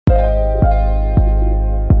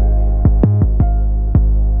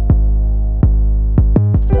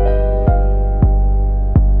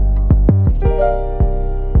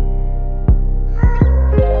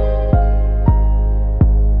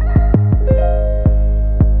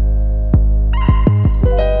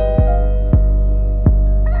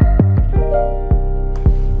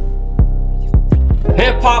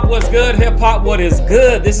hop, what's good? Hip hop, what is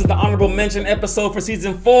good? This is the honorable mention episode for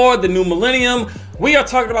season 4, the new Millennium. We are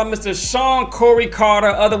talking about Mr. Sean Corey Carter,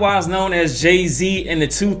 otherwise known as Jay-Z in the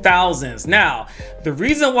 2000s. Now, the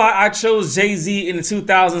reason why I chose Jay-Z in the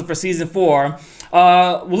 2000s for season 4,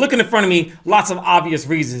 we're looking in front of me, lots of obvious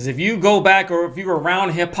reasons. If you go back or if you were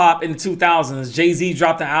around hip hop in the 2000s, Jay-Z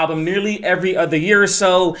dropped an album nearly every other year or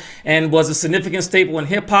so and was a significant staple in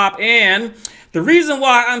hip hop. And the reason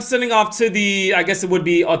why I'm sending off to the, I guess it would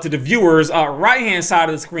be to the viewers, right-hand side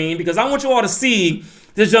of the screen, because I want you all to see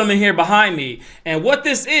this gentleman here behind me. And what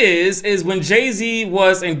this is when Jay-Z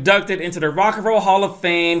was inducted into the Rock and Roll Hall of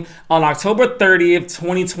Fame on October 30th,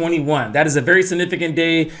 2021. That is a very significant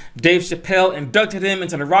day. Dave Chappelle inducted him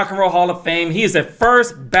into the Rock and Roll Hall of Fame. He is a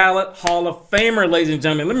first ballot Hall of Famer, ladies and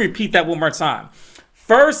gentlemen. Let me repeat that one more time.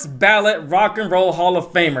 First ballot Rock and Roll Hall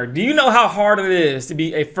of Famer. Do you know how hard it is to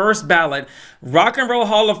be a first ballot Rock and Roll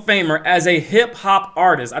Hall of Famer as a hip hop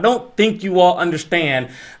artist? I don't think you all understand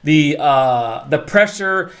the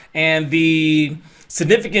pressure and the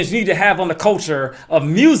significance you need to have on the culture of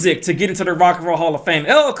music to get into the Rock and Roll Hall of Fame.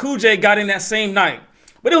 LL Cool J got in that same night.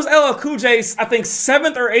 But it was LL Cool J's, I think,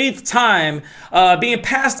 7th or 8th time being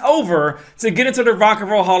passed over to get into the Rock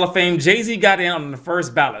and Roll Hall of Fame. Jay-Z got in on the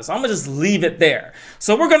first ballot. So I'm going to just leave it there.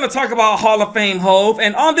 So we're going to talk about Hall of Fame Hove.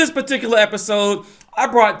 And on this particular episode, I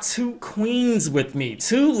brought two queens with me,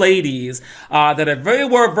 two ladies that are very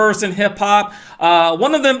well versed in hip hop.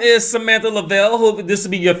 One of them is Samantha Leavell, who this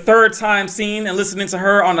will be your third time seeing and listening to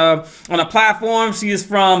her on a platform. She is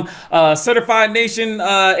from Certified Nation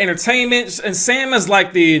Entertainment, and Sam is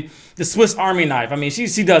like the Swiss Army knife. I mean,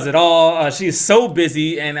 she does it all. She is so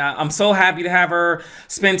busy, and I'm so happy to have her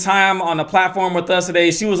spend time on the platform with us today.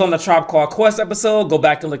 She was on the Tribe Called Quest episode. Go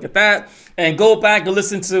back and look at that. And go back and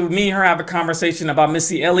listen to me and her have a conversation about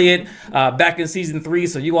Missy Elliott back in season 3.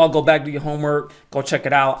 So you all go back, do your homework, go check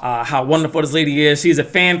it out, how wonderful this lady is. She's a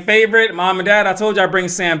fan favorite. Mom and Dad, I told you I'd bring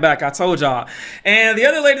Sam back. I told y'all. And the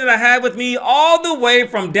other lady that I had with me all the way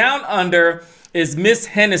from down under is Miss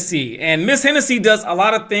Hennessey. And Miss Hennessey does a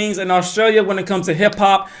lot of things in Australia when it comes to hip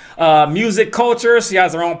hop, music culture. She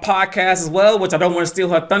has her own podcast as well, which I don't want to steal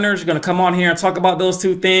her thunder. She's going to come on here and talk about those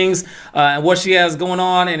two things and what she has going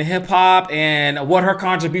on in hip hop and what her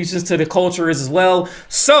contributions to the culture is as well.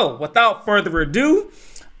 So without further ado,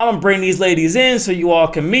 I'm going to bring these ladies in so you all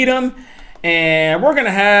can meet them. And we're going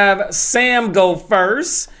to have Sam go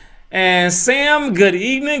first. And Sam, good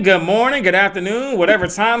evening, good morning, good afternoon, whatever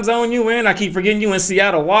time zone you in. I keep forgetting you in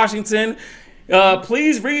Seattle, Washington.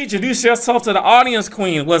 Please reintroduce yourself to the audience,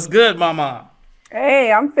 queen. What's good, mama?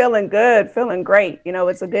 Hey, I'm feeling good, feeling great. You know,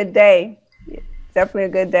 it's a good day. Definitely a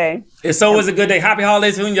good day. It's always a good day. Happy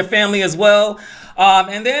holidays to you and your family as well.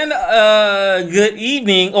 And then good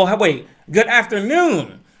evening. Oh, wait, good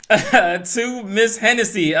afternoon. To Miss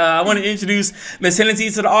Hennessey. I want to introduce Miss Hennessey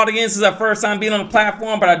to the audience. This is her first time being on the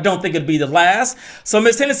platform, but I don't think it'd be the last. So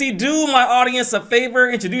Miss Hennessey, do my audience a favor,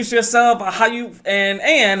 introduce yourself, how you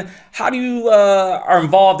and how do you are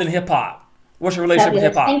involved in hip hop? What's your relationship with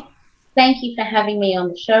hip hop? Thank you for having me on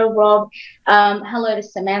the show, Rob. Hello to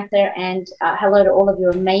Samantha, and hello to all of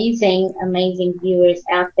your amazing viewers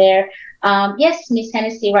out there. Yes, Miss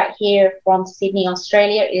Hennessey right here from Sydney,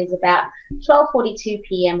 Australia. It is about 12:42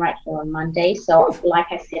 p.m. right here on Monday. So like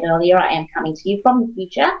I said earlier, I am coming to you from the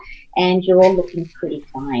future, and you're all looking pretty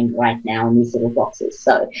fine right now in these little boxes.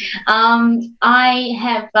 So I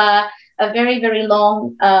have a very, very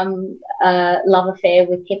long love affair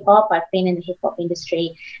with hip hop. I've been in the hip hop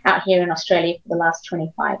industry out here in Australia for the last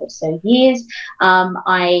 25 or so years.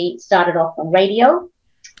 I started off on radio,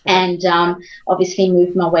 and obviously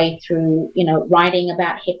moved my way through, you know, writing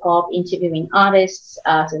about hip hop, interviewing artists,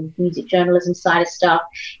 some music journalism side of stuff,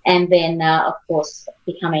 and then of course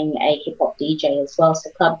becoming a hip hop DJ as well, so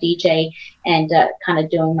club DJ, and kind of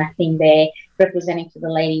doing my thing there, representing for the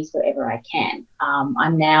ladies wherever I can.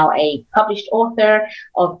 I'm now a published author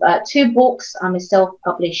of 2 books. I'm a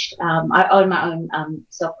self-published, I own my own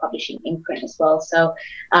self-publishing imprint as well. So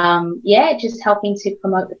yeah, just helping to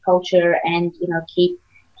promote the culture and, you know, keep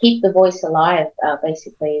the voice alive,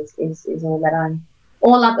 basically is all that I'm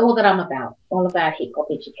all about hip hop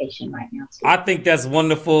education right now too. I think that's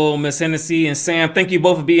wonderful, Miss Hennessey and Sam. Thank you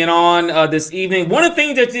both for being on this evening. One of the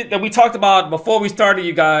things that we talked about before we started,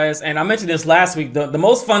 you guys, and I mentioned this last week, the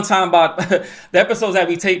most fun time about the episodes that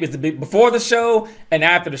we tape is before the show and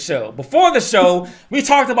after the show. Before the show, we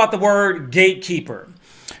talked about the word gatekeeper.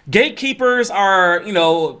 Gatekeepers are, you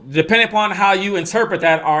know, depending upon how you interpret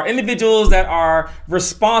that, are individuals that are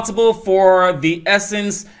responsible for the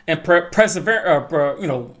essence and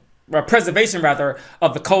preservation rather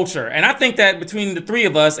of the culture. And I think that between the three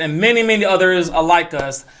of us and many, many others like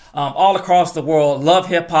us all across the world love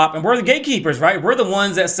hip hop, and we're the gatekeepers, right? We're the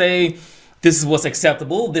ones that say, this is what's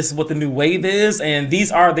acceptable. This is what the new wave is. And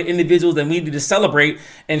these are the individuals that we need to celebrate.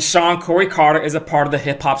 And Sean Corey Carter is a part of the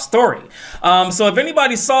hip hop story. So if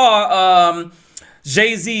anybody saw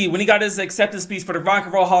Jay-Z, when he got his acceptance speech for the Rock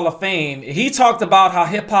and Roll Hall of Fame, he talked about how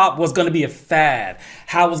hip hop was going to be a fad,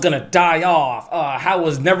 how it was going to die off, how it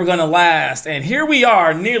was never going to last. And here we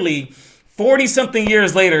are nearly 40-something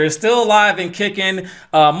years later, is still alive and kicking,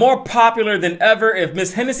 more popular than ever. If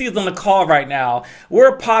Miss Hennessey is on the call right now,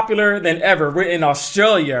 we're popular than ever. We're in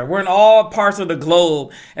Australia. We're in all parts of the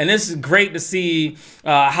globe. And this is great to see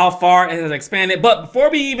how far it has expanded. But before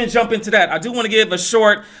we even jump into that, I do want to give a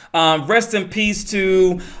short rest in peace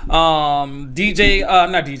to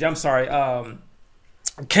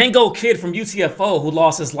Kango Kid from UTFO, who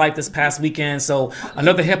lost his life this past weekend. So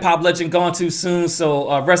another hip hop legend gone too soon.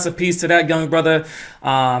 So rest in peace to that young brother, who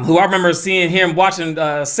I remember seeing him watching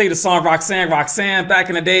say the song Roxanne back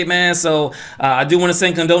in the day, man. So I do want to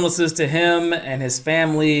send condolences to him and his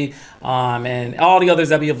family, and all the others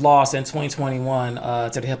that we have lost in 2021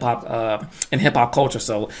 to the hip hop and hip hop culture.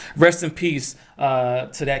 So rest in peace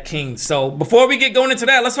to that king. So before we get going into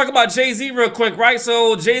that, let's talk about Jay-Z real quick, right?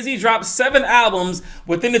 So Jay-Z dropped 7 albums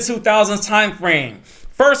within the 2000s time frame.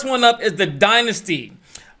 First one up is The Dynasty.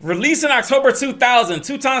 Released in October 2000,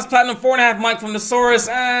 2 times platinum, 4.5 mic from the source.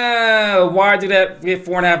 Why did that get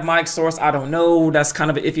 4.5 mic source? I don't know. That's kind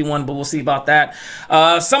of an iffy one, but we'll see about that.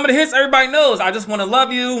 Some of the hits everybody knows. I Just Want to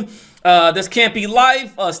Love You. This Can't Be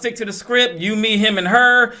Life. Stick to the Script. You, Me, Him, and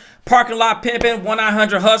Her. Parking Lot Pimpin',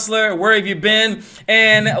 1-900 Hustler, Where Have You Been?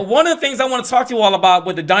 And one of the things I want to talk to you all about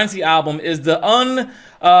with the Dynasty album is the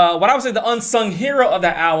unsung hero of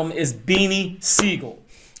that album is Beanie Sigel.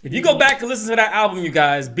 If you go back and listen to that album, you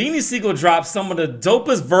guys, Beanie Sigel dropped some of the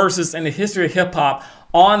dopest verses in the history of hip hop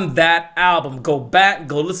on that album. Go back,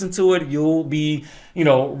 go listen to it. You'll be,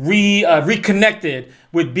 reconnected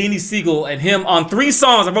with Beanie Sigel and him on 3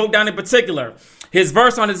 songs I wrote down in particular. His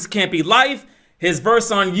verse on This Can't Be Life, his verse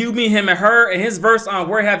on You, Me, Him, and Her, and his verse on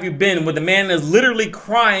Where Have You Been, where the man is literally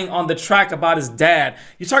crying on the track about his dad.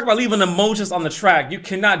 You talk about leaving emotions on the track. You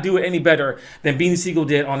cannot do it any better than Beanie Sigel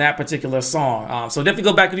did on that particular song. So definitely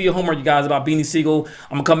go back and do your homework, you guys, about Beanie Sigel.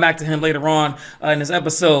 I'm going to come back to him later on in this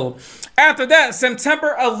episode. After that,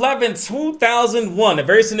 September 11, 2001, a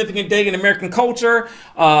very significant day in American culture,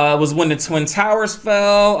 was when the Twin Towers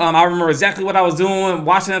fell. I remember exactly what I was doing,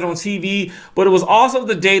 watching it on TV, but it was also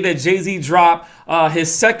the day that Jay-Z dropped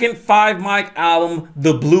his second 5-mic album,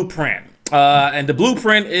 The Blueprint. And The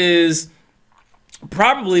Blueprint is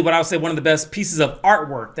probably what I would say one of the best pieces of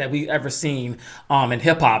artwork that we've ever seen in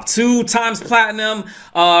hip-hop. 2 times platinum.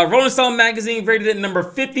 Rolling Stone magazine rated it number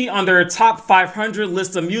 50 on their top 500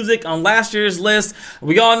 list of music on last year's list.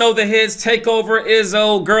 We all know the hits: Takeover,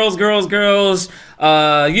 Izzo, Girls, Girls, Girls,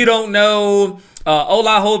 You Don't Know,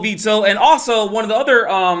 Hola Jovito, and also one of the other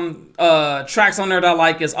tracks on there that I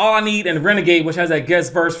like is All I Need and Renegade, which has that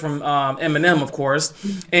guest verse from Eminem, of course.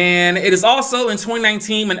 And it is also in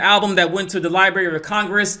 2019 an album that went to the Library of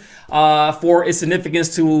Congress for its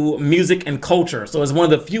significance to music and culture. So it's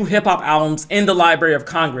one of the few hip hop albums in the Library of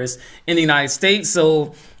Congress in the United States.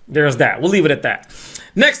 So there's that. We'll leave it at that.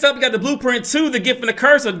 Next up, we got The Blueprint 2, The Gift and the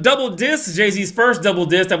Curse, a double disc, Jay-Z's first double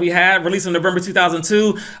disc that we had, released in November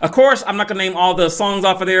 2002. Of course, I'm not going to name all the songs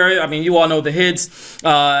off of there. I mean, you all know the hits.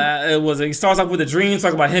 He starts off with The Dreams,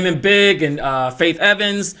 talking about him and Big and Faith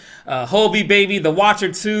Evans. Hovey Baby, The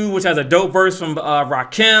Watcher 2, which has a dope verse from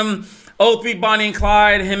Rakim. O3 Bonnie and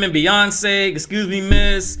Clyde, him and Beyonce, Excuse Me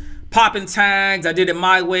Miss, Poppin' Tags, I Did It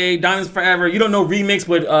My Way, Diamonds Forever, You Don't Know remix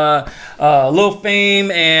with Lil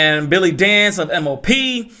Fame and Billy Dance of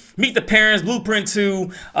M.O.P., Meet the Parents, Blueprint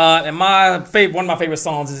 2, and one of my favorite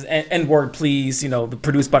songs is N-Word Please,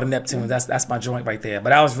 produced by the Neptunes. That's my joint right there.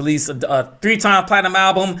 But that was released, a 3-time platinum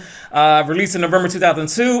album, released in November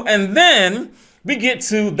 2002. And then we get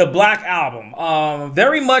to the Black Album.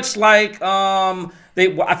 Very much like...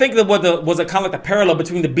 I think that was a kind of like the parallel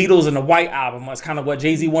between the Beatles and the White Album. That's kind of what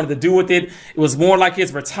Jay-Z wanted to do with it. It was more like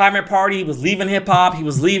his retirement party. He was leaving hip hop. He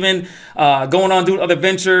was leaving, going on doing other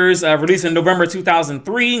ventures. Released in November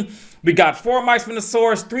 2003. We got 4 mics from the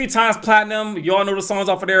source, 3 times platinum. You all know the songs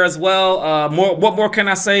off of there as well. What more can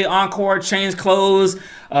I say? Encore, Change Clothes,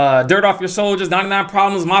 Dirt Off Your Soldiers, 99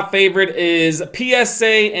 Problems. My favorite is PSA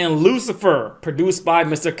and Lucifer, produced by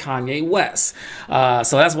Mr. Kanye West.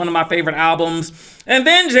 So that's one of my favorite albums. And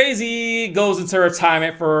then Jay-Z goes into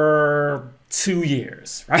retirement for 2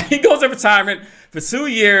 years, right? He goes into retirement for 2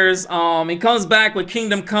 years. He comes back with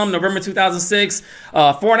Kingdom Come, November 2006.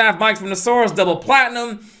 4.5 mics from the source, double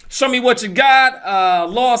platinum. Show Me What You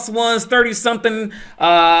Got, Lost Ones, 30 something.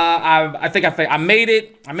 I think I made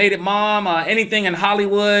it. I made it, Mom. Anything in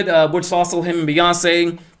Hollywood, which is also him and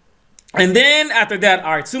Beyonce. And then after that,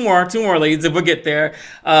 all right, two more ladies, if we'll get there.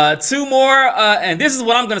 Two more, and this is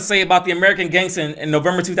what I'm going to say about the American Gangster in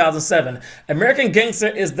November 2007. American Gangster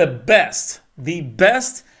is the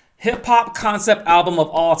best hip-hop concept album of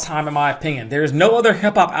all time, in my opinion. There is no other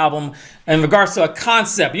hip-hop album in regards to a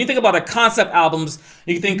concept. When you think about the concept albums,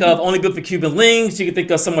 you can think of Only Good for Cuban Links, you can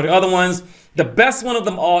think of some of the other ones. The best one of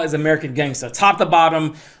them all is American Gangster. Top to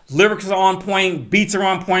bottom, lyrics are on point, beats are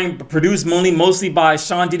on point, produced mostly by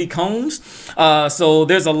Sean Diddy Combs. So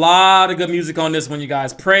there's a lot of good music on this one, you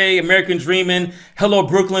guys. Pray, American Dreamin', Hello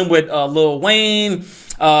Brooklyn with Lil Wayne.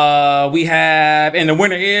 We have, and the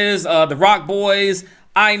winner is The Rock Boys.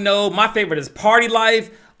 I Know. My favorite is Party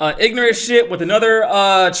Life. Ignorant Shit with another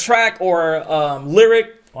track or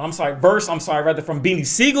verse from Beanie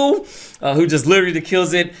Siegel, who just literally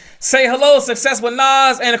kills it. Say Hello, Success with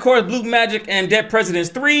Nas, and of course Blue Magic and Dead Presidents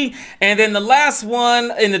 3. And then the last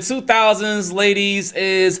one in the 2000s, ladies,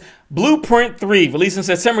 is Blueprint 3, released in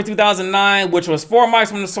September 2009, which was 4 mics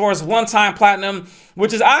from the source, 1-time platinum,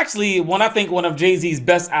 which is actually one of Jay-Z's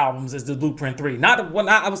best albums is the Blueprint 3. Not one,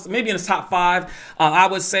 I was maybe in the top 5. I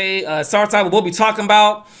would say starts out with what we'll be talking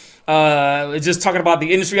about. It's just talking about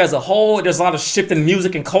the industry as a whole. There's a lot of shift in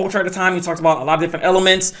music and culture at the time. He talks about a lot of different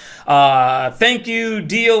elements. Thank You,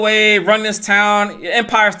 DOA, Run This Town,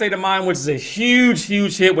 Empire State of Mind, which is a huge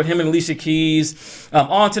hit with him and Alicia Keys.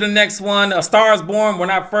 On to the next one, A Star Is Born.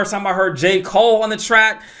 First time I heard J. Cole on the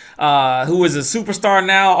track, who is a superstar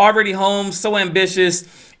now, Already Home, So Ambitious,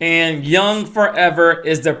 and Young Forever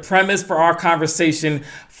is the premise for our conversation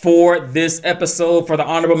for this episode, for the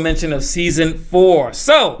honorable mention of season 4.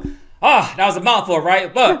 So, that was a mouthful,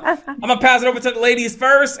 right? Look, I'm going to pass it over to the ladies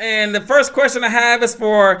first. And the first question I have is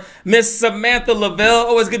for Miss Samantha Leavell.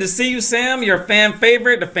 Always good to see you, Sam. You're a fan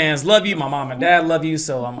favorite. The fans love you. My mom and dad love you.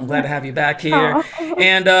 So I'm glad to have you back here.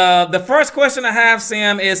 And the first question I have,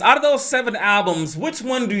 Sam, is out of those 7 albums, which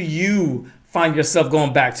one do you find yourself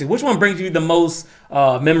going back to? Which one brings you the most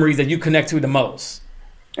memories that you connect to the most?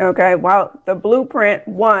 Okay, well, the Blueprint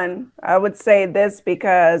one, I would say this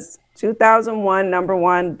because 2001, number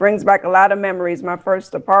one, brings back a lot of memories. My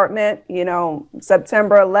first apartment,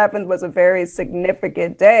 September 11th was a very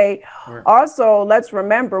significant day. Right. Also, let's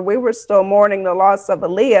remember, we were still mourning the loss of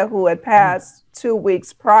Aaliyah, who had passed 2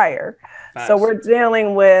 weeks prior. Nice. So we're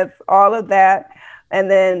dealing with all of that and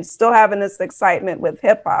then still having this excitement with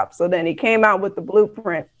hip hop. So then he came out with the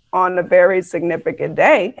Blueprint on a very significant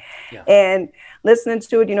day. Yeah. And listening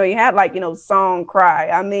to it, you had song cry.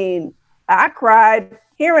 I mean, I cried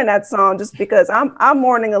hearing that song just because I'm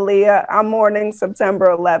mourning Aaliyah. I'm mourning September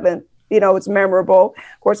 11th. It's memorable.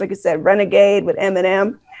 Of course, like you said, Renegade with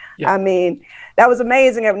Eminem. Yeah. I mean, that was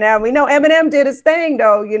amazing. Now, we know Eminem did his thing,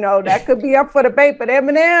 though. That could be up for debate. But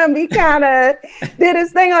Eminem, he kind of did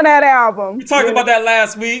his thing on that album. We talked about that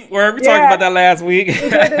last week. He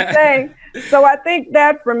did his thing. So I think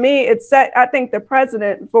that for me, it set, I think, the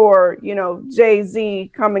precedent for,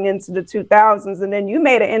 Jay-Z coming into the 2000s. And then you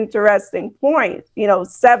made an interesting point,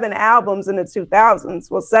 7 albums in the 2000s.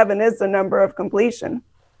 Well, 7 is the number of completion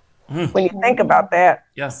when you think about that.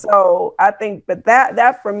 Yes. So I think, but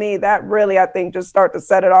that for me, that really, I think, just start to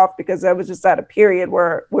set it off because that was just at a period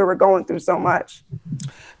where we were going through so much.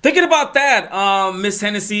 Thinking about that, Miss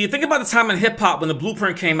Hennessey, think about the time in hip hop when the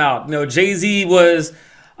Blueprint came out. Jay-Z was...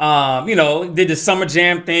 did the Summer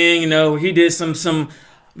Jam thing, he did some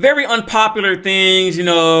very unpopular things, with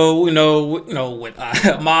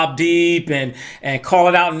Mobb Deep and Call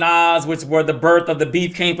It Out Nas, which were the birth of the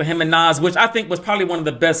beef came for him and Nas, which I think was probably one of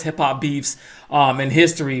the best hip hop beefs in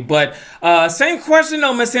history. But same question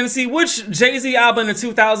though, Miss Hennessey, which Jay-Z album in the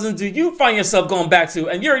 2000s do you find yourself going back to?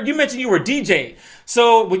 And you mentioned you were a DJ.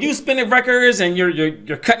 So when you spinning records and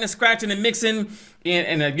you're cutting and scratching and mixing,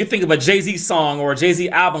 and you think of a Jay-Z song or a Jay-Z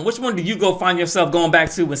album, which one do you go find yourself going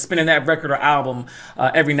back to when spinning that record or album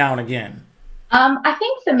every now and again? I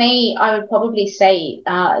think for me, I would probably say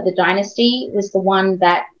The Dynasty was the one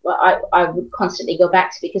that I would constantly go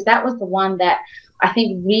back to because that was the one that I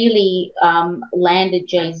think really landed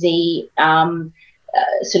Jay-Z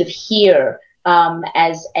sort of here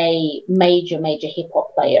as a major hip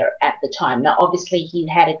hop player at the time. Now, obviously, he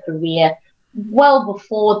had a career well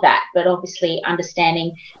before that, but obviously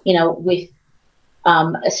understanding, with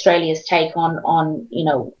Australia's take on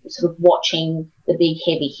sort of watching the big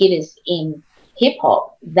heavy hitters in hip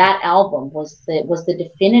hop, that album was the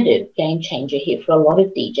definitive game changer here for a lot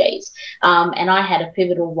of DJs. And I had a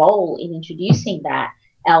pivotal role in introducing that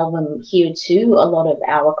album here to a lot of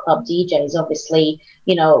our club DJs. Obviously,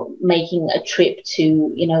 making a trip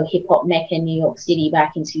to, hip hop Mecca, New York City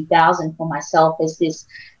back in 2000 for myself as this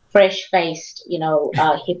fresh-faced,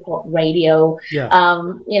 hip hop radio,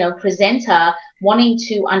 presenter, wanting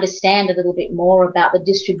to understand a little bit more about the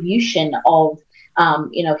distribution of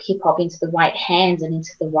hip hop into the right hands and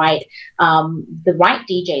into the right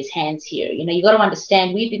DJ's hands here. You got to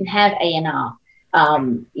understand, we didn't have A&R,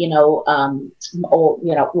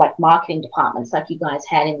 like marketing departments like you guys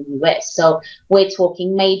had in the US. So we're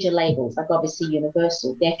talking major labels like obviously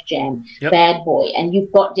Universal, Def Jam, Bad Boy, and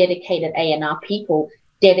you've got dedicated A&R people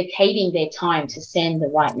dedicating their time to send the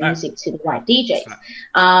right music to the right DJs.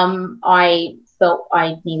 I felt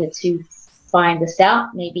I needed to find this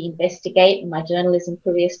out, maybe investigate, and my journalism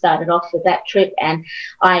career started off with that trip, and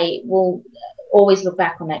I will always look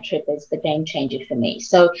back on that trip as the game changer for me.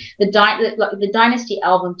 So the Dynasty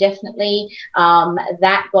album, definitely,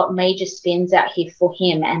 that got major spins out here for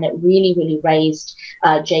him, and it really, really raised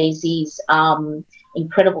Jay-Z's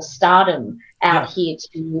incredible stardom out here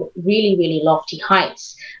to really, really lofty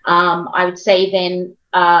heights. I would say then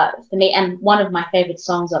for me, and one of my favorite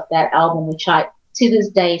songs of that album, which I to this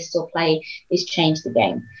day still play, is Change the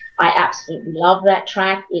Game. I absolutely love that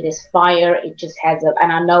track. It is fire. It just has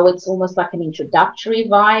and I know it's almost like an introductory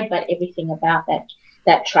vibe, but everything about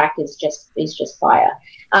that track is just fire.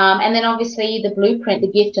 And then obviously the Blueprint,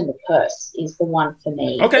 The Gift and the Curse is the one for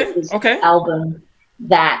me. It was an album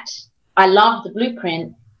that I loved the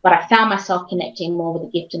Blueprint, but I found myself connecting more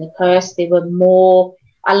with The Gift and the Curse. There were more,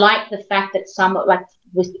 I like the fact that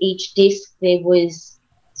with each disc there was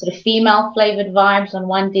sort of female flavored vibes on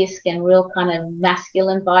one disc and real kind of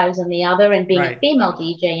masculine vibes on the other. And being a female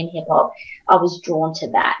DJ in hip hop, I was drawn to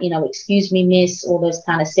that. Excuse Me Miss, all those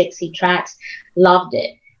kind of sexy tracks, loved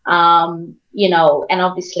it. And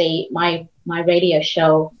obviously my radio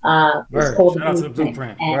show is called The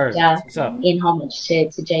Blueprint, and in homage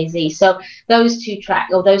to Jay-Z. So those two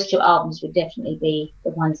albums would definitely be the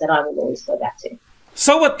ones that I will always go back to.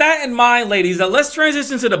 So with that in mind, ladies, let's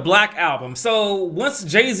transition to the Black Album. So once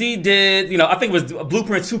Jay-Z did, I think it was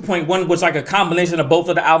Blueprint 2.1, was like a combination of both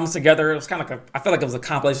of the albums together. It was kind of I feel like it was a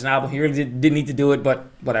compilation album. He really didn't need to do it, but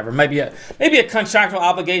whatever. Maybe a contractual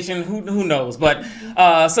obligation. Who knows? But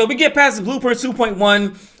so we get past Blueprint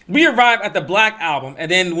 2.1. We arrive at the Black Album,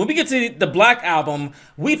 and then when we get to the Black Album,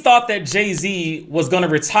 we thought that Jay-Z was going to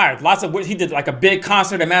retire. He did like a big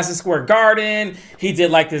concert at Madison Square Garden. He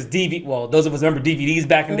did like this DVD. Well, those of us remember DVDs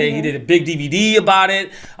back in the day. He did a big DVD about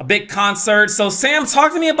it, a big concert. So Sam,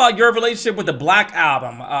 talk to me about your relationship with the Black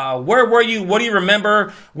Album. Where were you? What do you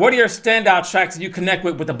remember? What are your standout tracks that you connect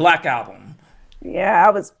with the Black Album?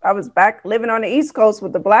 Yeah, I was back living on the East Coast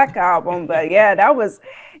with the Black Album, but yeah, that was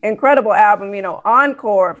incredible album.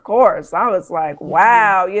 Encore, of course. I was like,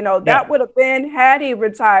 wow, that would have been, had he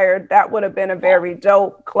retired, that would have been a very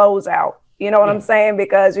dope closeout. You know what I'm saying?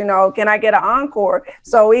 Because, can I get an encore?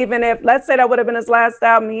 So even if, let's say that would have been his last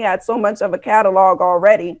album, he had so much of a catalog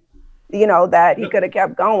already, that he could have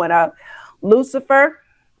kept going. Lucifer,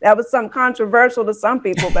 that was some controversial to some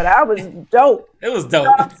people, but that was dope. It was dope. You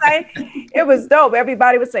know what I'm saying? It was dope.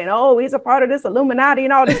 Everybody was saying, oh, he's a part of this Illuminati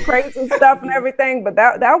and all this crazy stuff and everything. But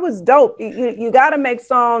that was dope. You got to make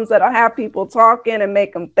songs that'll have people talking and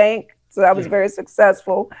make them think. So that was very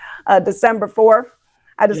successful. December 4th.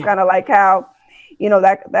 I just kind of like how,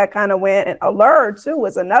 that kind of went. And Allure, too,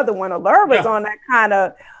 was another one. Allure was on that kind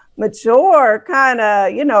of mature kind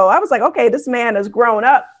of, I was like, okay, this man has grown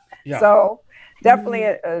up. Yeah. So definitely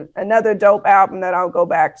another dope album that I'll go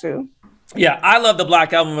back to. Yeah, I love the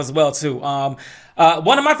Black Album as well too. One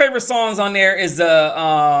of my favorite songs on there is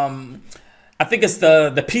I think it's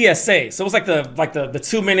the PSA. So it's like the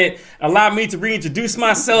 2-minute allow me to reintroduce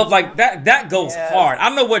myself. Like that goes hard. I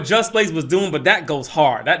don't know what Just Blaze was doing, but that goes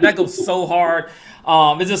hard. That goes so hard.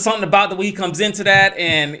 There's just something about the way he comes into that,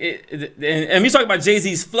 and we talk about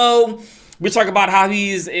Jay-Z's flow. We talk about how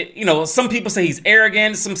he's, some people say he's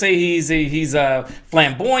arrogant. Some say he's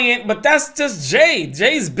flamboyant, but that's just Jay.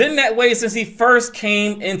 Jay's been that way since he first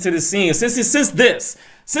came into the scene.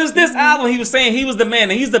 Since this album, he was saying he was the man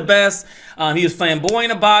and he's the best. He was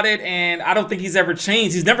flamboyant about it, and I don't think he's ever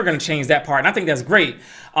changed. He's never going to change that part, and I think that's great.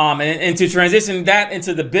 And to transition that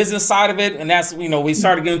into the business side of it, and that's, we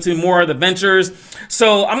started getting into more of the ventures.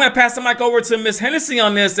 So I'm going to pass the mic over to Miss Hennessey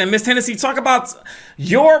on this. And Miss Hennessey, talk about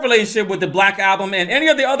your relationship with the Black Album and any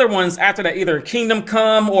of the other ones after that, either Kingdom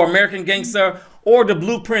Come or American Gangster or the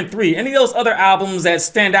Blueprint 3. Any of those other albums that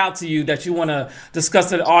stand out to you that you want to discuss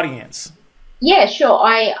to the audience? Yeah, sure.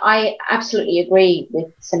 I absolutely agree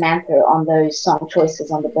with Samantha on those song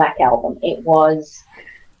choices on the Black album. It was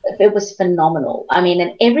phenomenal. I mean,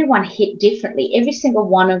 and everyone hit differently. Every single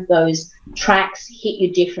one of those tracks hit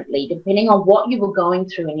you differently, depending on what you were going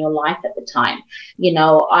through in your life at the time.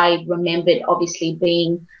 I remembered obviously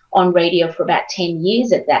being on radio for about 10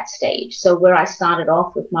 years at that stage. So where I started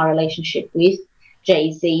off with my relationship with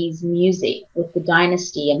Jay-Z's music, with the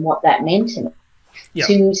dynasty and what that meant to me. Yeah.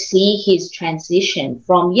 To see his transition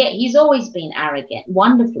from, he's always been arrogant,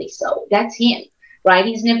 wonderfully so. That's him, right?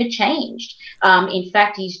 He's never changed. In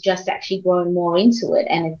fact, he's just actually grown more into it,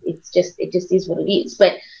 and it just is what it is.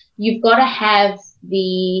 But you've got to have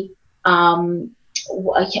the,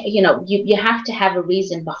 you have to have a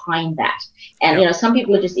reason behind that. And, some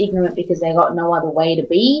people are just ignorant because they got no other way to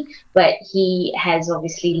be, but he has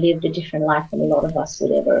obviously lived a different life than a lot of us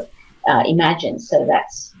would ever imagine. So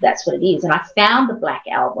that's what it is. And I found the Black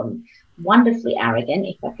album wonderfully arrogant,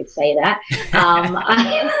 if I could say that.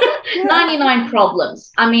 99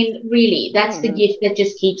 problems. I mean, really, that's the gift that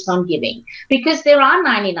just keeps on giving, because there are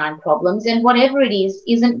 99 problems, and whatever it is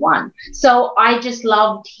isn't one. So I just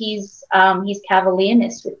loved his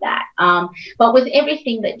cavalierness with that. But with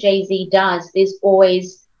everything that Jay-Z does, there's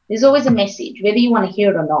always a message, whether you want to hear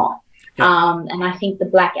it or not. And I think the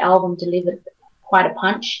Black album delivered quite a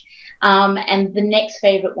punch. And the next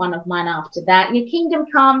favorite one of mine after that, Your Kingdom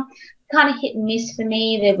Come, kind of hit and miss for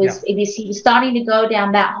me. He was starting to go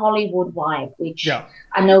down that Hollywood vibe, which I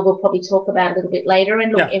know we'll probably talk about a little bit later.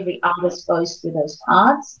 And look, every artist goes through those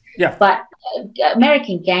paths. But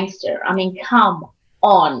American Gangster, I mean, come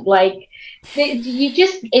on, like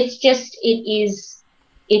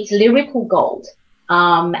it's lyrical gold.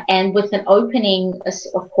 And with an opening,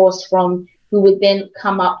 of course, from who would then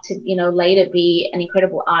come up to, later be an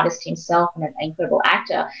incredible artist himself and an incredible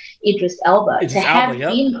actor, Idris Elba. To have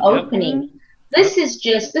him opening, this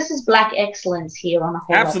is Black excellence here on a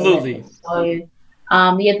whole Absolutely. Level.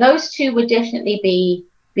 So, those two would definitely be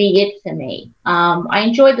it for me. I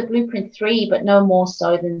enjoyed the Blueprint 3, but no more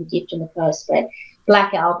so than The Gift and the Curse. But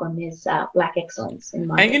Black album is Black excellence in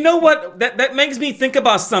my And you know what? That makes me think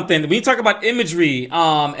about something. When you talk about imagery,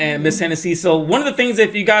 and Miss Hennessey. So one of the things,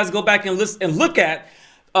 if you guys go back and listen and look at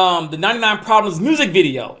the 99 Problems music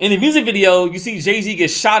video. In the music video, you see Jay-Z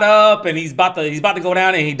get shot up and he's about to go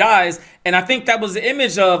down and he dies. And I think that was the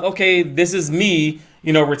image of, okay, this is me,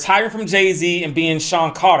 retiring from Jay-Z and being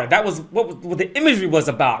Sean Carter. That was what the imagery was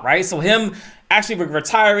about, right? So him actually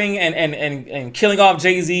retiring and killing off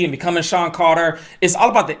Jay-Z and becoming Sean Carter. It's all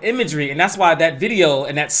about the imagery, and that's why that video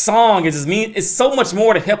and that song it's so much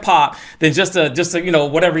more to hip hop than just a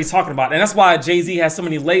whatever he's talking about. And that's why Jay-Z has so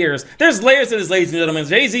many layers. There's layers to this, ladies and gentlemen.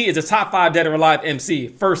 Jay-Z is a top 5 dead or alive MC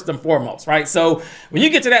first and foremost, right? So when you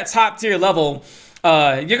get to that top tier level,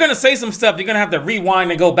 you're gonna say some stuff. You're gonna have to rewind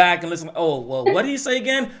and go back and listen. Oh, well, what did he say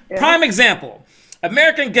again? Prime example.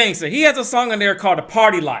 American Gangster. He has a song on there called "A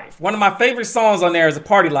Party Life." One of my favorite songs on there is "A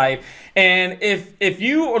Party Life." And if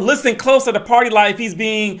you are listening close to "The Party Life," he's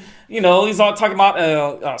being, he's all talking about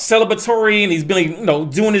celebratory, and he's being,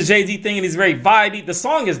 doing his Jay-Z thing, and he's very vibey. The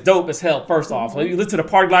song is dope as hell. First off, so you listen to "The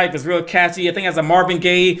Party Life," it's real catchy. I think it has a Marvin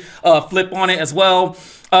Gaye flip on it as well.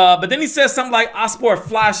 But then he says something like, "I sport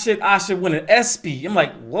fly shit, I should win an ESPY." I'm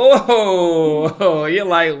like, whoa. You're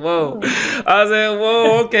like, whoa. I said,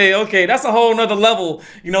 whoa, okay. That's a whole nother level,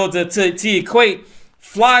 to equate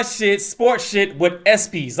fly shit, sports shit with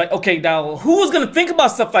ESPYs. Like, okay, now who was gonna think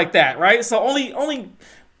about stuff like that, right? So only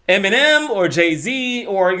Eminem or Jay-Z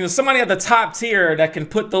or somebody at the top tier that can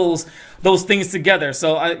put those things together.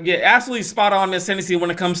 So absolutely spot on, Miss Hennessey, when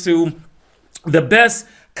it comes to the best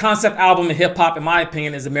concept album in hip hop, in my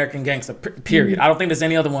opinion, is American Gangster, period. I don't think there's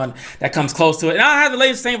any other one that comes close to it. And I have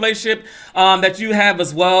the same relationship that you have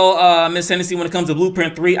as well, Miss Hennessey, when it comes to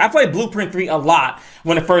Blueprint 3. I played Blueprint 3 a lot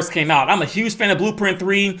when it first came out. I'm a huge fan of Blueprint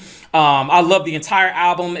 3. I love the entire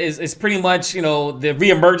album. Is pretty much, the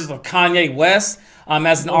reemergence of Kanye West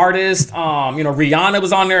as an artist. Rihanna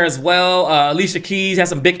was on there as well. Alicia Keys had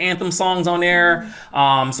some big anthem songs on there.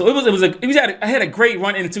 So I had a great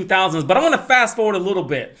run in the 2000s, but I want to fast forward a little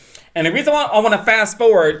bit. And the reason I want to fast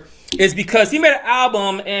forward is because he made an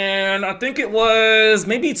album, and I think it was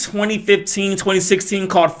maybe 2015, 2016,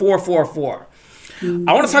 called 444.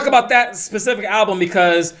 I want to talk about that specific album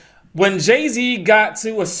because when Jay-Z got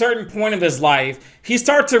to a certain point of his life, he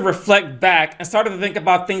started to reflect back and started to think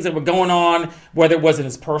about things that were going on, whether it was in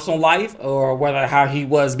his personal life or how he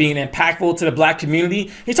was being impactful to the Black community.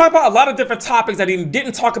 He talked about a lot of different topics that he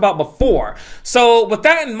didn't talk about before. So with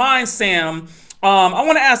that in mind, Sam, I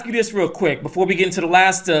want to ask you this real quick before we get into the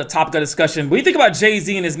last topic of discussion. When you think about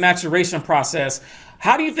Jay-Z and his maturation process,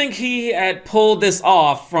 How do you think he had pulled this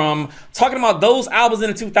off from talking about those albums in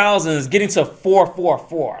the 2000s, getting to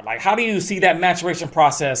 444? Like, how do you see that maturation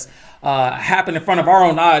process happen in front of our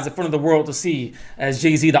own eyes, in front of the world to see as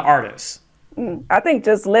Jay-Z, the artist? I think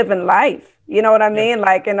just living life. You know what I mean? Yeah.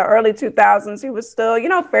 Like in the early 2000s, he was still,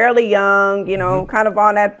 fairly young, kind of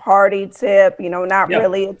on that party tip, not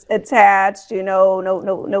really attached,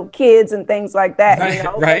 no kids and things like that,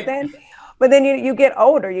 Right. But then you get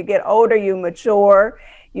older, you mature,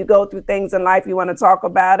 you go through things in life, you want to talk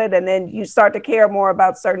about it, and then you start to care more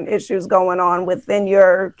about certain issues going on within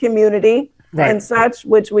your community. Right. And such,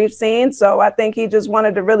 which we've seen. So I think he just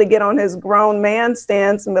wanted to really get on his grown man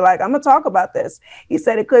stance and be like, I'm gonna talk about this. He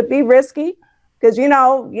said it could be risky because you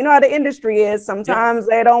know how the industry is. Sometimes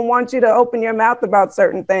they don't want you to open your mouth about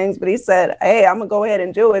certain things, but he said, hey, I'm gonna go ahead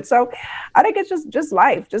and do it. So I think it's just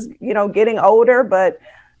life, just getting older, but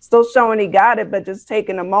still showing he got it, but just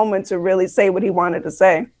taking a moment to really say what he wanted to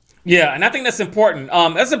say. Yeah, and I think that's important.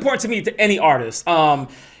 That's important to me, to any artist. One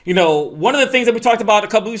of the things that we talked about a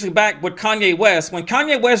couple weeks back with Kanye West, when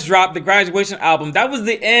Kanye West dropped the Graduation album, that was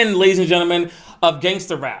the end, ladies and gentlemen, of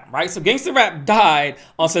gangster rap, right? So gangster rap died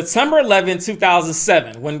on September 11,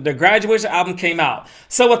 2007, when the Graduation album came out.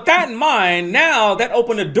 So with that in mind, now that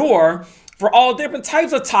opened the door for all different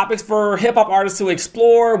types of topics for hip-hop artists to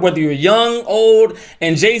explore, whether you're young, old.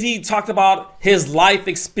 And Jay-Z talked about his life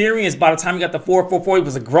experience. By the time he got to 444, he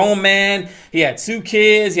was a grown man. He had 2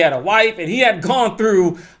 kids, he had a wife, and he had gone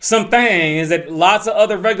through some things that lots of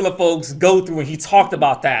other regular folks go through, and he talked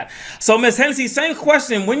about that. So, Ms. Hennessey, same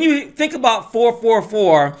question. When you think about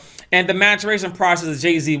 444 and the maturation process of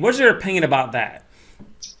Jay-Z, what's your opinion about that?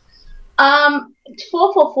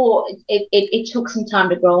 444, it took some time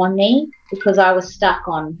to grow on me because I was stuck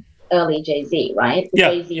on early Jay-Z, right? The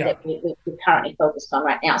Jay-Z that we're currently focused on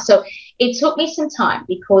right now. So it took me some time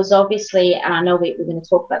because obviously, and I know we're going to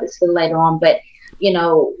talk about this a little later on, but,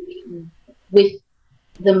 with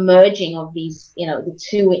the merging of these, the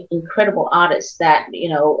 2 incredible artists that,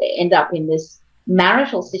 end up in this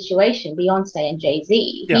marital situation, Beyonce and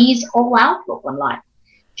Jay-Z, his whole outlook on life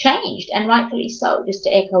changed, and rightfully so. Just to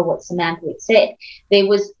echo what Samantha had said, there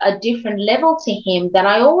was a different level to him that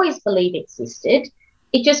I always believed existed.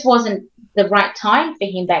 It just wasn't the right time for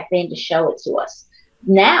him back then to show it to us.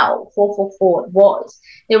 Now, 444 was.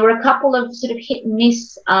 There were a couple of sort of hit and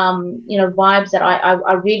miss, vibes that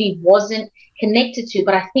I really wasn't connected to,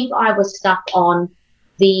 but I think I was stuck on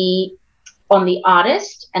the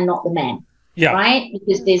artist and not the man, right?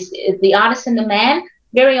 Because there's the artist and the man.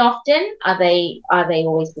 Very often, are they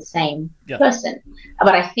always the same person?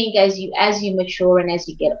 But I think as you mature and as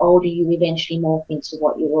you get older, you eventually morph into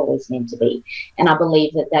what you're always meant to be. And I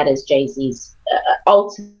believe that is Jay-Z's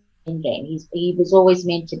ultimate game. He was always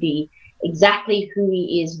meant to be exactly who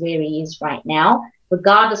he is, where he is right now,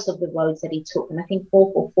 regardless of the roads that he took. And I think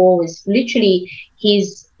 444 was literally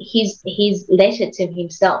his letter to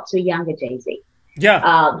himself, to younger Jay-Z.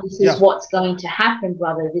 This is what's going to happen,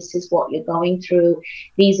 brother. This is what you're going through.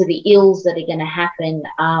 These are the ills that are going to happen.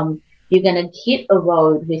 You're going to hit a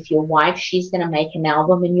road with your wife. She's going to make an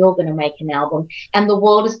album and you're going to make an album. And the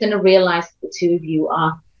world is going to realize that the 2 of you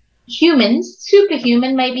are humans,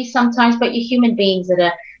 superhuman maybe sometimes, but you're human beings that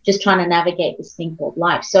are just trying to navigate this thing called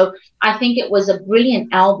life. So I think it was a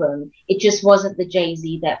brilliant album. It just wasn't the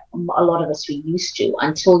Jay-Z that a lot of us were used to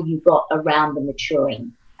until you got around the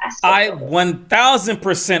maturing. I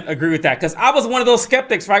 1000% agree with that, because I was one of those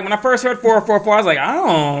skeptics, right? When I first heard 444, I was like, I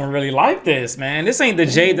don't really like this, man. This ain't the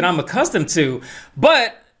Jay that I'm accustomed to.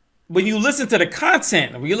 But when you listen to the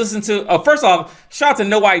content, when you listen to, first off, shout out to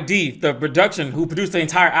No ID, the production who produced the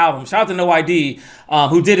entire album. Shout out to No ID,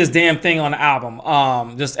 who did his damn thing on the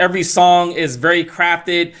album. Just every song is very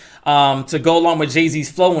crafted to go along with Jay-Z's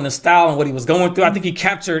flow and his style and what he was going through. I think he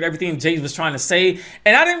captured everything Jay was trying to say.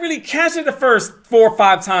 And I didn't really catch it the first 4 or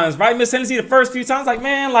 5 times, right, Miss Hennessey? The first few times, like,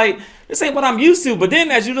 man, like, this ain't what I'm used to. But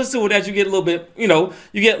then as you listen to it, as you get a little bit, you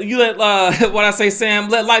let what I say, Sam,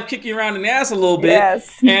 let life kick you around in the ass a little bit.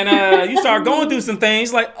 Yes. And you start going through some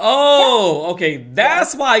things like, oh, okay,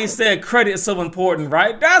 that's why he said credit is so important,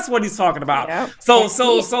 right? That's what he's talking about. Yep.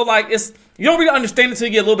 So like, it's, you don't really understand it until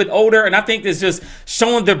you get a little bit older. And I think it's just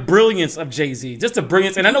showing the brilliance of Jay-Z, just the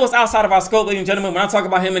brilliance. And I know it's outside of our scope, ladies and gentlemen, when I talk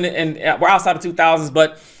about him and we're outside of 2000s,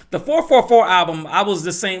 but the 444 album, I was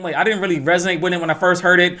the same way. I didn't really resonate with it when I first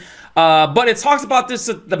heard it. But it talks about this,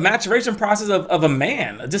 the maturation process of a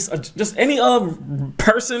man, just any other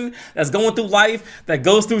person that's going through life, that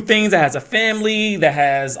goes through things, that has a family, that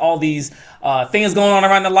has all these things going on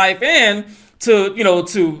around their life. And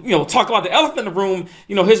to talk about the elephant in the room,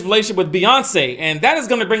 his relationship with Beyonce. And that is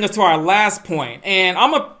going to bring us to our last point. And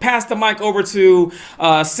I'm going to pass the mic over to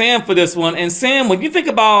Sam for this one. And Sam, when you think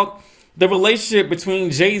about the relationship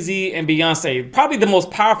between Jay-Z and Beyonce, probably the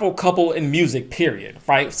most powerful couple in music, period,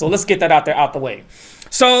 right? So let's get that out the way.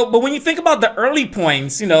 So, but when you think about the early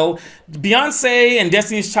points, Beyonce and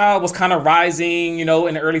Destiny's Child was kind of rising, in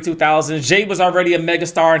the early 2000s. Jay was already a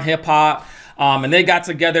megastar in hip hop. And they got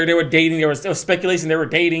together, they were dating, there was speculation they were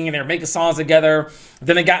dating and they were making songs together.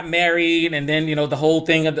 Then they got married, and then, the whole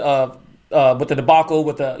thing with the debacle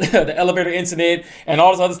with the, the elevator incident and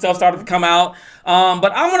all this other stuff started to come out.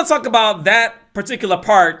 But I want to talk about that particular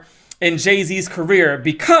part in Jay-Z's career,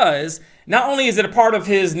 because not only is it a part of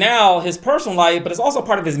his personal life, but it's also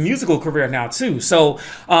part of his musical career now too. So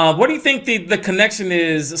what do you think the connection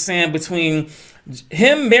is, Sam, between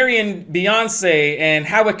him marrying Beyonce and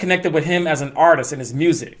how it connected with him as an artist and his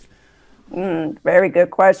music? Very good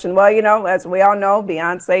question. Well, as we all know,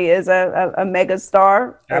 Beyonce is a mega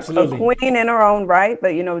star, absolutely, a queen in her own right.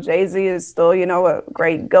 But, Jay-Z is still, a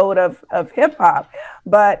great goat of hip hop.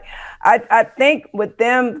 But I think with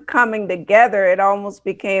them coming together, it almost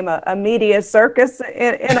became a media circus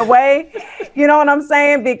in a way. You know what I'm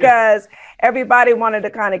saying? Because everybody wanted to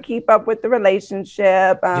kind of keep up with the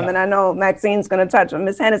relationship. And I know Maxine's going to touch on,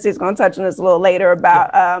 Miss Hennessey's going to touch on this a little later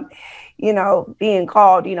about, being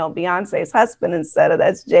called, Beyonce's husband instead of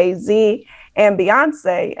that's Jay-Z and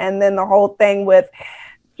Beyonce. And then the whole thing with,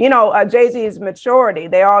 Jay-Z's maturity,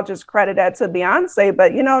 they all just credit that to Beyonce.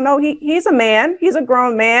 But, no, he's a man. He's a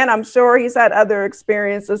grown man. I'm sure he's had other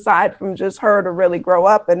experience aside from just her to really grow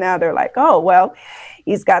up. And now they're like, oh, well,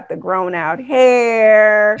 he's got the grown out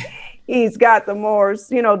hair. He's got the more,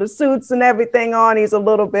 the suits and everything on. He's a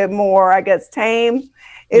little bit more, I guess, tame,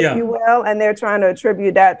 if you will. And they're trying to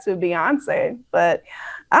attribute that to Beyonce. But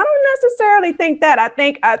I don't necessarily think that. I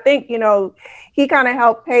think, he kind of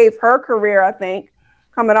helped pave her career, I think,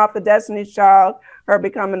 coming off the Destiny's Child, her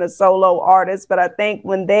becoming a solo artist. But I think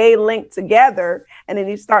when they linked together and then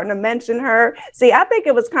he's starting to mention her, I think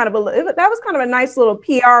it was kind of a nice little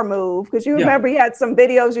PR move, because you remember he had some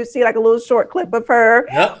videos, you see like a little short clip of her,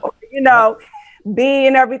 B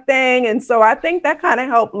and everything. And so I think that kind of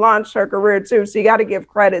helped launch her career too. So you got to give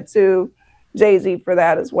credit to Jay-Z for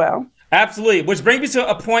that as well. Absolutely. Which brings me to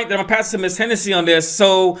a point that I'm going to pass to Miss Hennessey on this.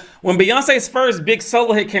 So when Beyonce's first big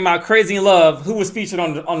solo hit came out, Crazy in Love, who was featured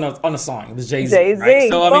on the song? It was Jay-Z. Jay-Z.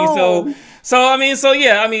 Right?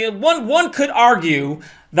 One could argue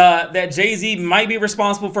that Jay-Z might be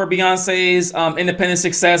responsible for Beyonce's independent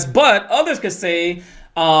success, but others could say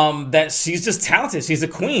that she's just talented. She's a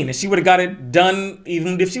queen, and she would have got it done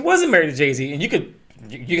even if she wasn't married to Jay-Z. And you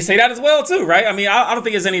can say that as well too, right? I mean, I don't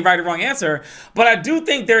think there's any right or wrong answer, but I do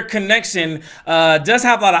think their connection does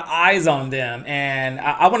have a lot of eyes on them. And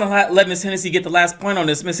I want to let Miss Hennessey get the last point on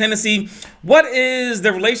this. Miss Hennessey, what is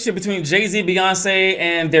the relationship between Jay-Z and Beyonce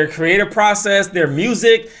and their creative process, their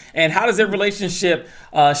music, and how does their relationship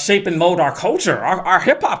shape and mold our culture, our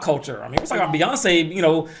hip hop culture? I mean, it's like about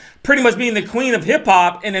Beyonce, pretty much being the queen of hip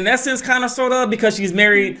hop, and in essence, kind of sort of, because she's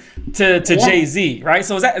married to Jay-Z, right?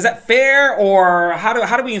 So is that fair, or how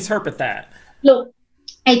do we interpret that? Look,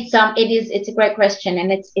 it's a great question,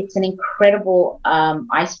 and it's an incredible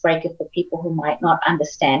icebreaker for people who might not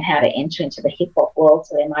understand how to enter into the hip hop world,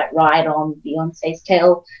 so they might ride on Beyonce's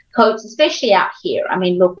tail coats, especially out here. I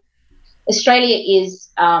mean, look, Australia is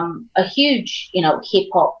a huge, hip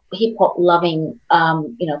hop loving,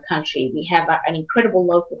 country. We have an incredible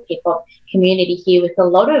local hip hop community here with a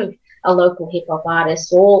lot of local hip hop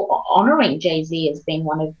artists all honoring Jay-Z as being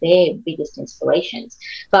one of their biggest inspirations.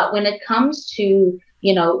 But when it comes to,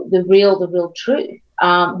 the real truth,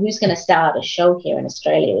 who's going to sell out a show here in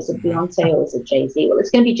Australia? Is it Beyonce or is it Jay-Z? Well, it's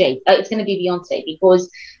going to be it's going to be Beyonce, because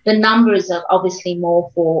the numbers are obviously more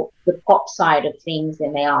for the pop side of things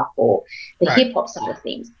than they are for the hip hop side of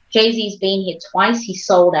things. Jay-Z's been here twice. He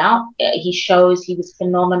sold out his shows. He was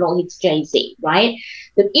phenomenal. It's Jay-Z, right?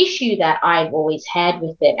 The issue that I've always had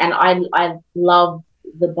with it, and I love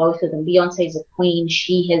the both of them. Beyonce's a queen.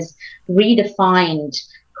 She has redefined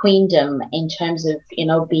queendom in terms of,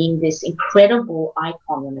 being this incredible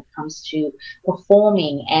icon when it comes to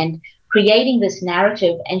performing and creating this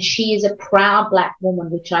narrative. And she is a proud Black woman,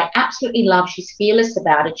 which I absolutely love. She's fearless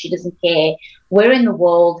about it. She doesn't care where in the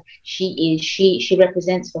world she is. She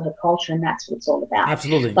represents for her culture, and that's what it's all about.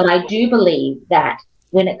 Absolutely. But I do believe that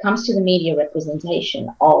when it comes to the media representation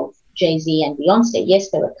of Jay-Z and Beyonce, yes,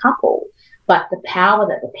 they're a couple, but the power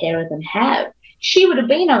that the pair of them have, she would have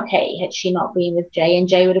been okay had she not been with Jay, and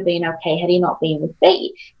Jay would have been okay had he not been with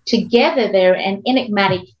B. Together, they're an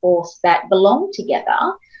enigmatic force that belong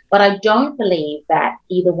together, But I don't believe that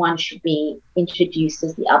either one should be introduced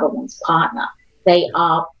as the other one's partner. They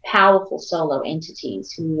are powerful solo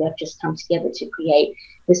entities who have just come together to create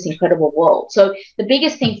this incredible world. So the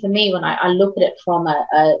biggest thing for me when I look at it from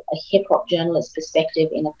a hip-hop journalist perspective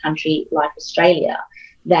in a country like Australia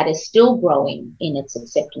that is still growing in its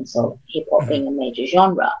acceptance of hip-hop being a major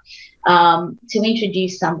genre, to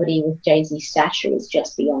introduce somebody with Jay-Z's stature as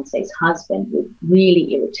just Beyonce's husband would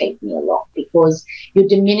really irritate me a lot, because you're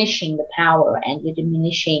diminishing the power and you're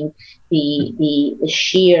diminishing the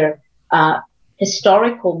sheer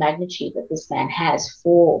historical magnitude that this man has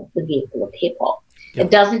for the vehicle of hip-hop. Yep.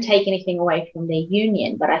 It doesn't take anything away from their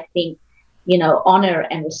union, but I think, you know, honor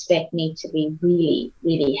and respect need to be really,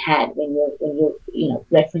 really had when you're you know,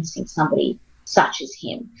 referencing somebody such as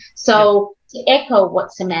him. So to echo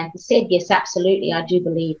what Samantha said, yes, absolutely, I do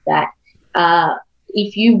believe that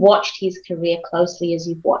if you watched his career closely as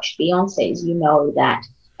you've watched Beyonce's, you know that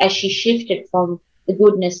as she shifted from the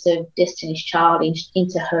goodness of Destiny's Child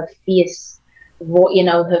into her fierce, you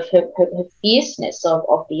know, her fierceness of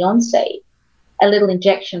Beyonce, a little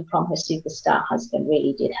injection from her superstar husband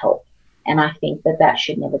really did help. And I think that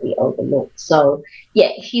should never be overlooked. So, yeah,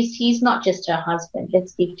 he's not just her husband.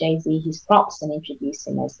 Let's give Jay-Z his props and introduce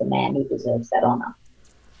him as the man who deserves that honor.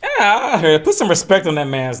 Yeah, I heard. Put some respect on that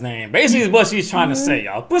man's name. Basically, is what she's trying to say,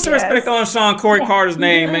 y'all. Put some respect on Sean Corey Carter's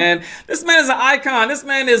name, man. This man is an icon. This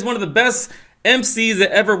man is one of the best MCs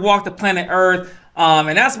that ever walked the planet Earth.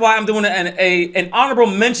 And that's why I'm doing an honorable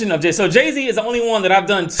mention of Jay. So Jay-Z is the only one that I've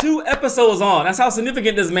done 2 episodes on. That's how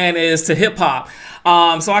significant this man is to hip hop.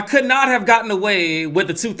 So I could not have gotten away with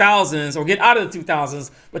the 2000s or get out of the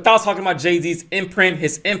 2000s without talking about Jay-Z's imprint,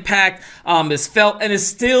 his impact is felt and is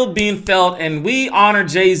still being felt. And we honor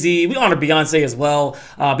Jay-Z. We honor Beyonce as well.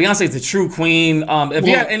 Beyonce is the true queen. If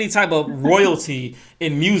you had any type of royalty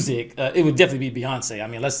in music, it would definitely be Beyonce. I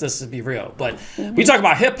mean, let's just be real. But we talk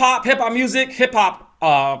about hip hop music, hip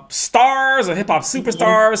hop stars or hip hop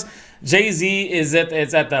superstars. Jay-Z is at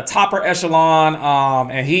the topper echelon,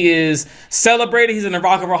 and he is celebrated. He's in the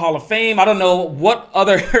Rock and Roll Hall of Fame. I don't know what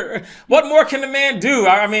more can the man do?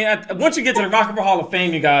 I mean, once you get to the Rock and Roll Hall of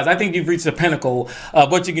Fame, you guys, I think you've reached the pinnacle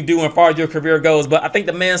of what you can do as far as your career goes. But I think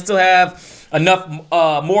the man still have enough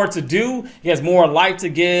more to do. He has more life to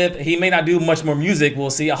give. He may not do much more music. We'll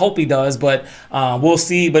see. I hope he does, but we'll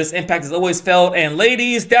see. But his impact is always felt. And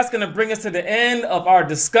ladies, that's going to bring us to the end of our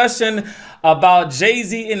discussion about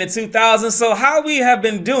Jay-Z in the 2000s. So how we have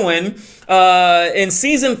been doing in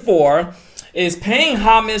season 4 is paying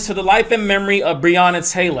homage to the life and memory of Breonna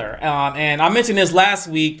Taylor. And I mentioned this last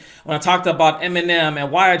week when I talked about Eminem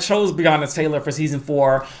and why I chose Breonna Taylor for season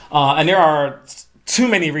 4. And there are too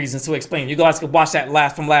many reasons to explain. You guys could watch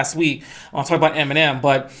that from last week. I'll talk about Eminem.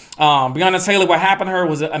 But Breonna Taylor, what happened to her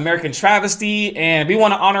was an American travesty. And we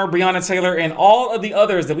want to honor Breonna Taylor and all of the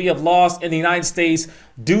others that we have lost in the United States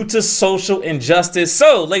due to social injustice.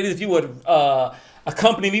 So, ladies, if you would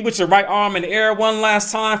accompany me with your right arm in the air one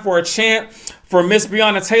last time for a chant for Miss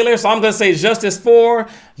Breonna Taylor. So I'm going to say justice for.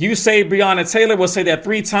 You say Breonna Taylor. We'll say that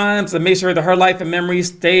 3 times to make sure that her life and memory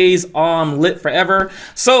stays lit forever.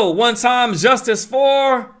 So one time, justice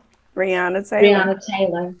for Breonna Taylor. Breonna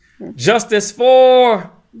Taylor. Justice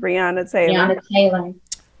for Breonna Taylor. Breonna Taylor.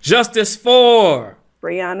 Justice for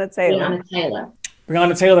Breonna Taylor. Breonna Taylor.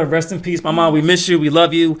 Breonna Taylor, rest in peace, my mom. We miss you. We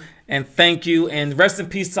love you. And thank you. And rest in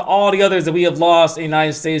peace to all the others that we have lost in the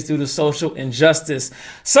United States due to social injustice.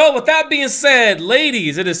 So with that being said,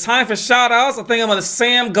 ladies, it is time for shout outs. I think I'm going to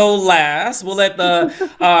Sam go last. We'll let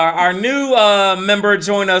our new member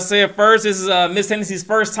join us here first. This is Miss Hennessey's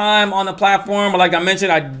first time on the platform. But like I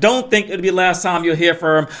mentioned, I don't think it'll be the last time you'll hear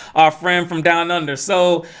from our friend from down under.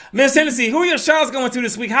 So Miss Hennessey, who are your shout outs going to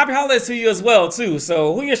this week? Happy holidays to you as well, too.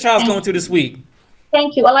 So who are your shout outs going to this week?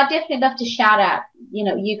 Thank you. Well, I definitely love to shout out,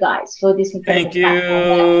 you guys for this incredible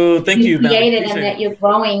platform. Thank you. Created and that you're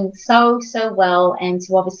growing so very and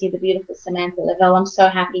to obviously the beautiful Samantha Leavell. I'm so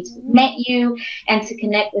happy to have met you and to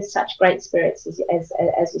connect with such great spirits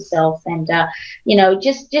as yourself. And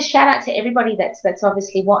just shout out to everybody that's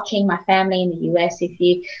obviously watching. My family in the US.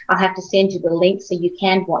 I'll have to send you the link so you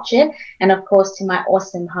can watch it. And of course to my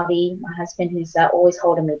awesome hubby, my husband, who's always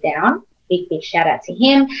holding me down. Big shout out to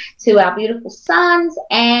him, to our beautiful sons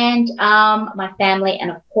and my family, and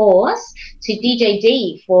of course to DJ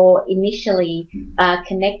D for initially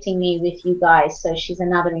connecting me with you guys. So she's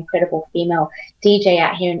another incredible female DJ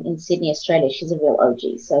out here in Sydney, Australia. She's a real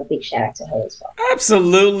OG. So big shout out to her as well.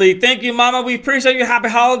 Absolutely. Thank you, Mama. We appreciate you. Happy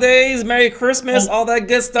holidays, Merry Christmas, all that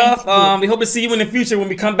good stuff. We hope to see you in the future when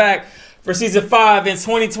we come back for season 5 in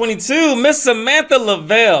 2022, Miss Samantha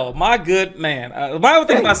Leavell, my good man. When I would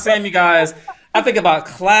think about Sam, you guys, I think about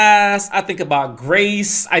class. I think about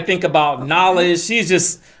grace. I think about knowledge. She's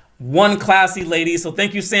just one classy lady. So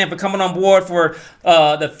thank you, Sam, for coming on board for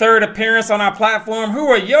the third appearance on our platform. Who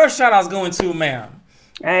are your shout outs going to, ma'am?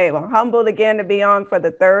 Hey, well, humbled again to be on for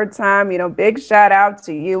the third time. You know, big shout out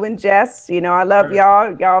to you and Jess. You know, I love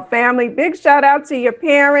y'all family. Big shout out to your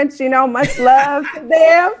parents. You know, much love to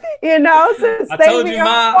them. You know, I told you,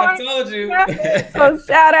 Ma. I told you. So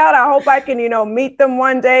shout out. I hope I can, you know, meet them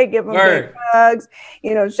one day, give them big hugs.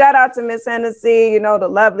 You know, shout out to Miss Hennessey. You know, the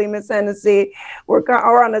lovely Miss Hennessey. We're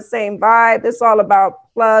on the same vibe. It's all about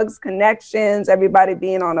plugs, connections, everybody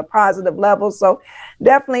being on a positive level. So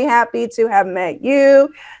definitely happy to have met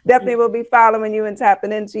you. Definitely will be following you and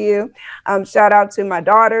tapping into you. Shout out to my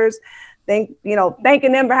daughters.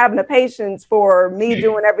 Thanking them for having the patience for me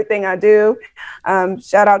doing everything I do.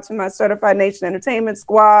 Shout out to my Certified Nation Entertainment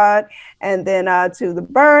Squad, and then to the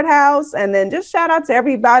Birdhouse, and then just shout out to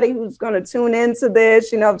everybody who's going to tune into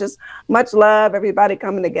this. You know, just much love, everybody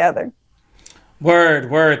coming together.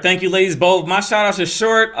 Word. Thank you, ladies, both. My shout outs are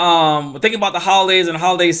short. Thinking about the holidays and the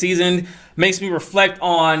holiday season makes me reflect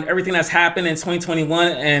on everything that's happened in 2021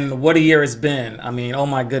 and what a year it's been. I mean, oh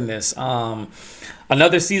my goodness.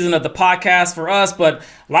 Another season of the podcast for us, but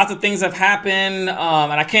lots of things have happened, and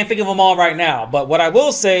I can't think of them all right now. But what I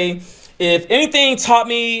will say, if anything taught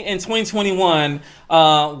me in 2021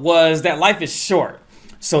 was that life is short.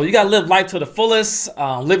 So you got to live life to the fullest,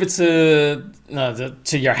 live it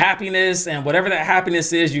to your happiness, and whatever that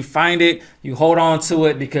happiness is, you find it, you hold on to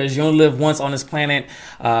it, because you only live once on this planet.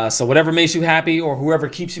 So whatever makes you happy, or whoever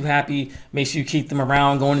keeps you happy, make sure you keep them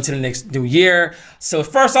around going into the next new year. So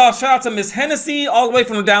first off, shout out to Miss Hennessey, all the way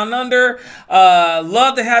from down under.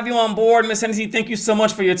 Love to have you on board, Miss Hennessey. Thank you so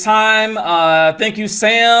much for your time. Thank you,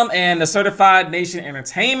 Sam, and the Certified Nation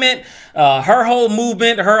Entertainment. Her whole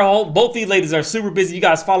movement, both these ladies are super busy. You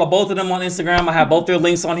guys follow both of them on Instagram. I have both their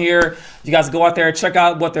links on here. You guys go out there, check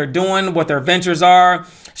out what they're doing, what their ventures are.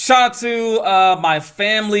 Shout out to my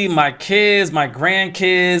family, my kids, my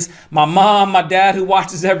grandkids, my mom, my dad, who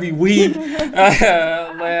watches every week.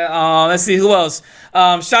 Let's see who else.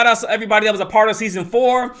 Shout out to everybody that was a part of season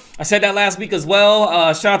 4. I said that last week as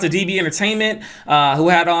well. Shout out to DB Entertainment, who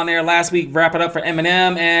had on there last week, wrap it up for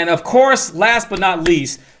Eminem. And of course, last but not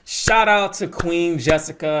least, shout out to Queen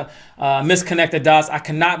Jessica, Miss Connected Dots. I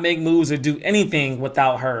cannot make moves or do anything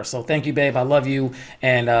without her. So thank you, babe. I love you.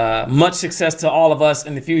 And much success to all of us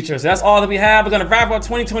in the future. So that's all that we have. We're going to wrap up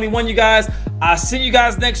 2021, you guys. I'll see you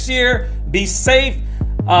guys next year. Be safe.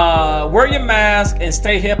 Wear your mask and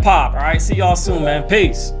stay hip hop. All right. See y'all soon, man.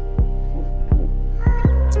 Peace.